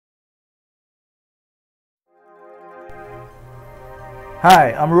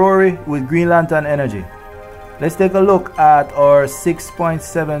Hi, I'm Rory with Green Lantern Energy. Let's take a look at our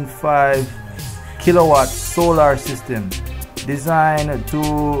 6.75 kilowatt solar system designed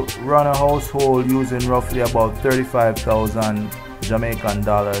to run a household using roughly about 35,000 Jamaican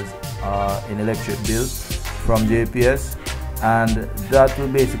dollars in electric bill from JPS, and that will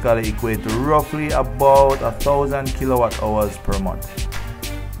basically equate to roughly about 1,000 kilowatt hours per month.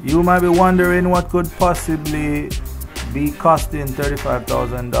 You might be wondering what could possibly be costing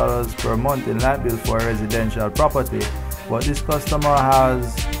 $35,000 per month in light bill for a residential property, but this customer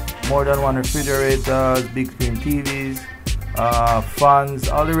has more than one refrigerators, big screen TVs, fans,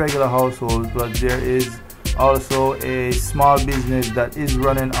 all the regular households, but there is also a small business that is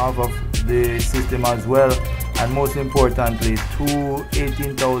running off of the system as well, and most importantly, two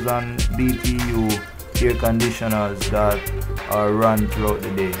 18,000 BTU air conditioners that are run throughout the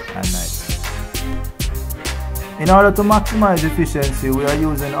day and night. In order to maximize efficiency, we are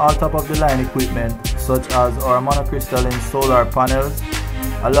using all top-of-the-line equipment such as our monocrystalline solar panels,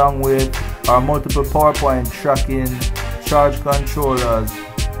 along with our multiple PowerPoint tracking charge controllers.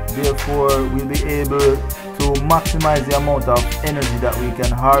 Therefore, we'll be able to maximize the amount of energy that we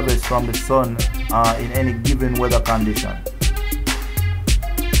can harvest from the sun in any given weather condition.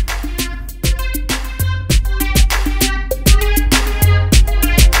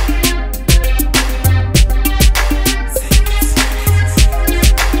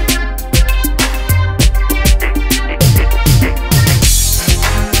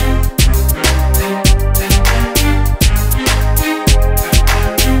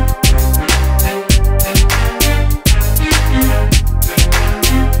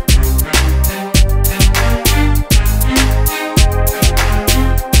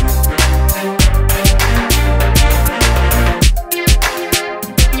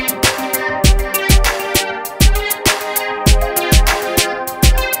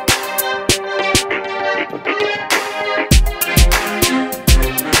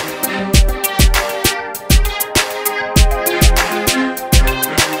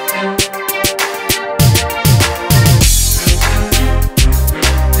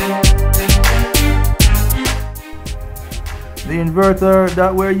 The inverter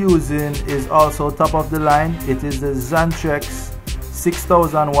that we're using is also top of the line. It is the Xantrex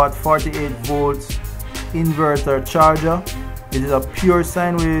 6000 watt 48 volts inverter charger. It is a pure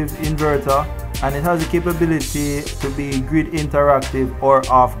sine wave inverter, and it has the capability to be grid interactive or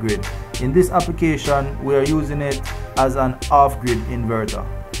off grid. In this application, we are using it as an off grid inverter.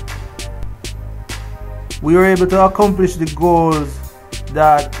 We were able to accomplish the goals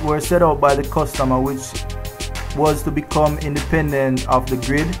that were set out by the customer, which was to become independent of the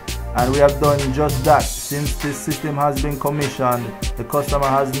grid, and we have done just that. Since this system has been commissioned, the customer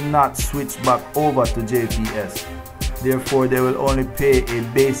has not switched back over to JPS. Therefore, they will only pay a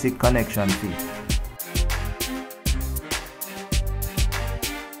basic connection fee.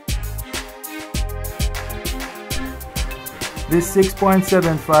 This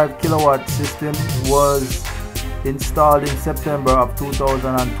 6.75 kilowatt system was installed in September of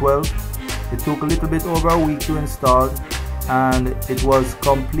 2012. It took a little bit over a week to install, and it was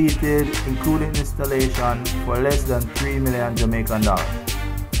completed including installation for less than 3 million Jamaican dollars.